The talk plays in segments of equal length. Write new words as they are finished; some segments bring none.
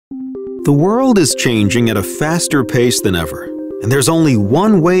The world is changing at a faster pace than ever, and there's only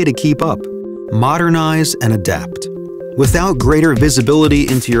one way to keep up: modernize and adapt. Without greater visibility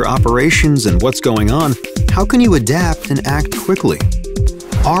into your operations and what's going on, how can you adapt and act quickly?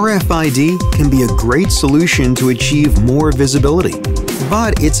 RFID can be a great solution to achieve more visibility,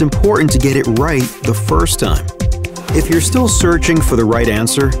 but it's important to get it right the first time. If you're still searching for the right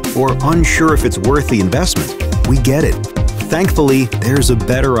answer or unsure if it's worth the investment, we get it. Thankfully, there's a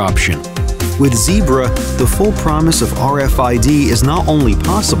better option. With Zebra, the full promise of RFID is not only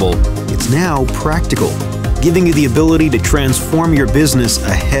possible, it's now practical, giving you the ability to transform your business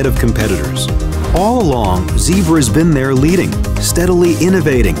ahead of competitors. All along, Zebra's been there leading, steadily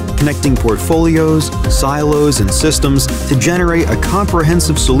innovating, connecting portfolios, silos, and systems to generate a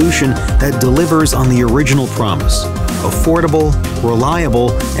comprehensive solution that delivers on the original promise: affordable,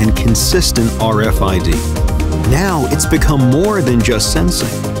 reliable, and consistent RFID. Now it's become more than just sensing.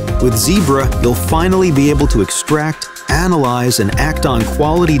 With Zebra, you'll finally be able to extract, analyze, and act on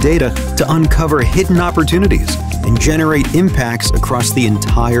quality data to uncover hidden opportunities and generate impacts across the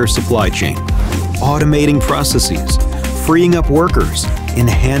entire supply chain. Automating processes, freeing up workers,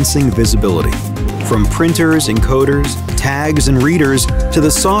 enhancing visibility. From printers, encoders, tags, and readers to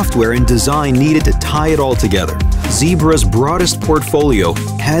the software and design needed to tie it all together, Zebra's broadest portfolio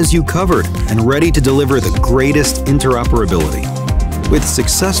has you covered and ready to deliver the greatest interoperability. With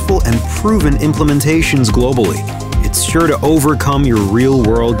successful and proven implementations globally, it's sure to overcome your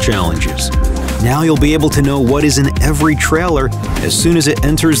real-world challenges. Now you'll be able to know what is in every trailer as soon as it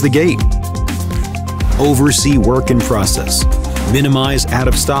enters the gate. Oversee work in process, minimize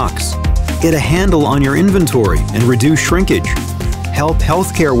out-of-stocks, get a handle on your inventory and reduce shrinkage, help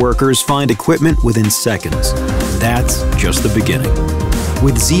healthcare workers find equipment within seconds. That's just the beginning.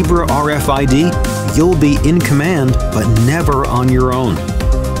 With Zebra RFID, you'll be in command, but never on your own.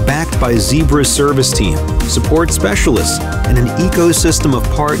 Backed by Zebra's service team, support specialists, and an ecosystem of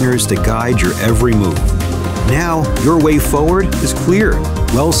partners to guide your every move. Now, your way forward is clear,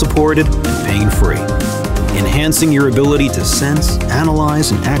 well-supported, and pain-free. Enhancing your ability to sense,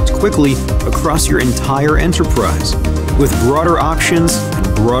 analyze, and act quickly across your entire enterprise. With broader options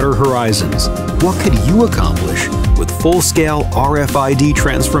and broader horizons, what could you accomplish with full-scale RFID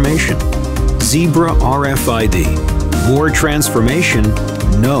transformation? Zebra RFID. More transformation,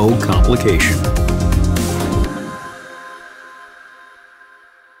 no complication.